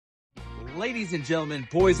Ladies and gentlemen,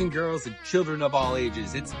 boys and girls, and children of all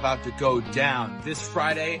ages, it's about to go down this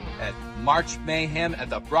Friday at March Mayhem at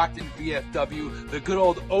the Brockton VFW. The good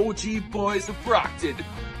old OG boys of Brockton,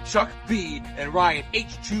 Chuck B and Ryan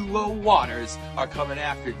H2O Waters, are coming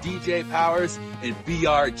after DJ Powers and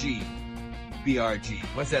BRG. BRG,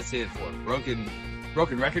 what's that stand for?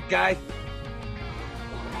 Broken Record Guy?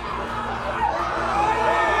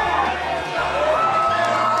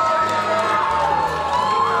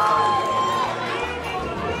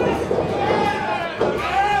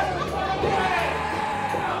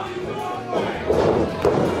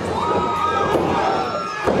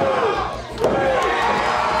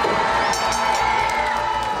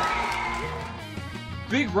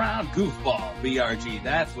 Big round goofball, BRG,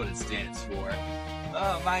 that's what it stands for.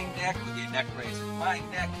 Oh, my neck with your neck braces. My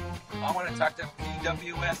neck. I want to talk to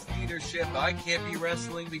PWS leadership. I can't be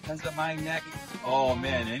wrestling because of my neck. Oh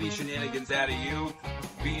man, any shenanigans out of you,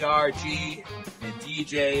 BRG and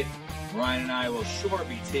DJ, Ryan and I will sure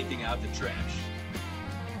be taking out the trash.